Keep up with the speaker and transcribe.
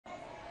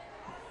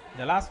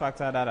The last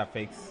factor that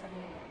affects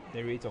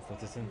the rate of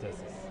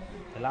photosynthesis,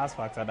 the last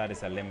factor that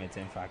is a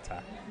limiting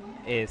factor,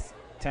 is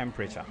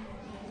temperature.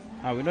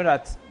 Now we know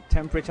that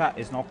temperature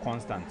is not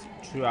constant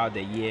throughout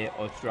the year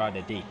or throughout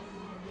the day.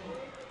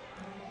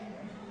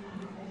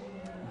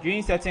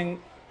 During certain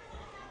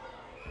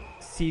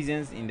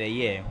seasons in the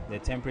year, the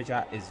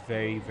temperature is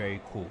very, very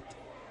cold.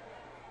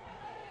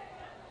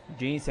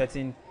 During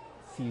certain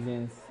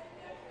seasons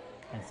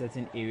and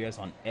certain areas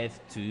on Earth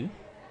too,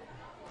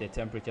 the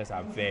temperatures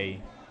are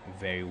very,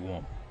 very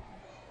warm.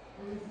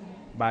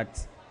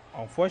 But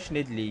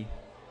unfortunately,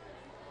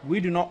 we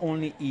do not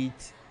only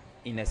eat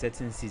in a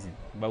certain season,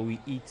 but we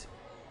eat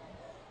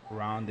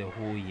around the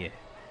whole year.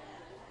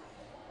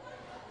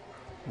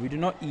 We do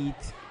not eat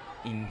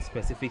in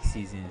specific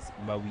seasons,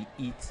 but we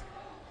eat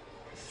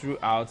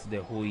throughout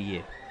the whole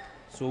year.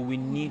 So we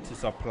need to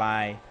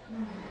supply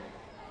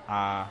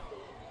our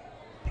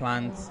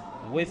plants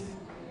with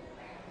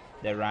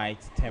the right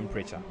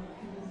temperature.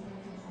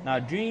 Now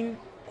during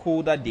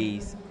colder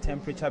days,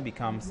 temperature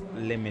becomes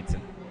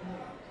limiting.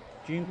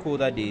 During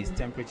colder days,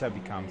 temperature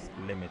becomes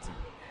limiting.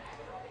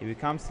 It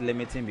becomes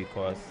limiting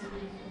because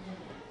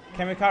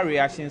chemical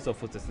reactions of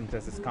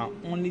photosynthesis can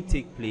only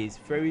take place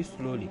very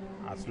slowly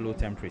at low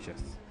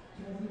temperatures.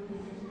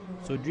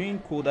 So during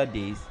colder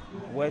days,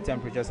 where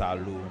temperatures are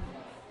low,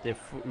 the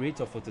rate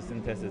of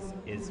photosynthesis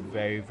is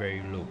very,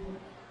 very low.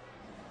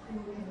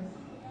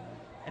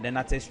 And then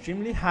at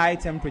extremely high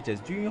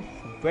temperatures, during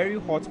very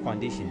hot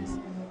conditions,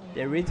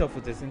 the rate of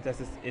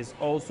photosynthesis is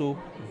also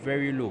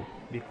very low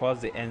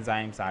because the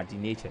enzymes are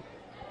denatured.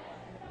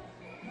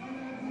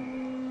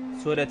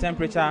 So the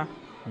temperature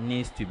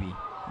needs to be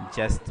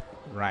just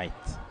right.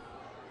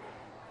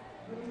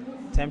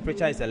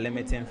 Temperature is a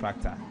limiting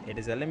factor. It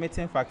is a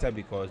limiting factor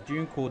because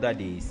during colder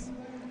days,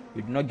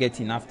 we do not get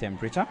enough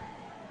temperature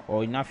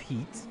or enough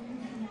heat.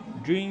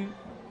 During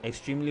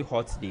extremely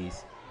hot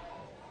days,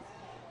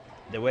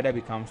 the weather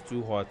becomes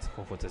too hot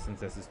for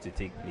photosynthesis to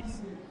take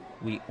place.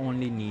 We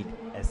only need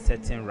a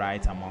certain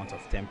right amount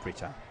of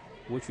temperature,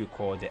 which we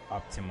call the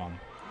optimum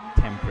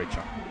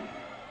temperature.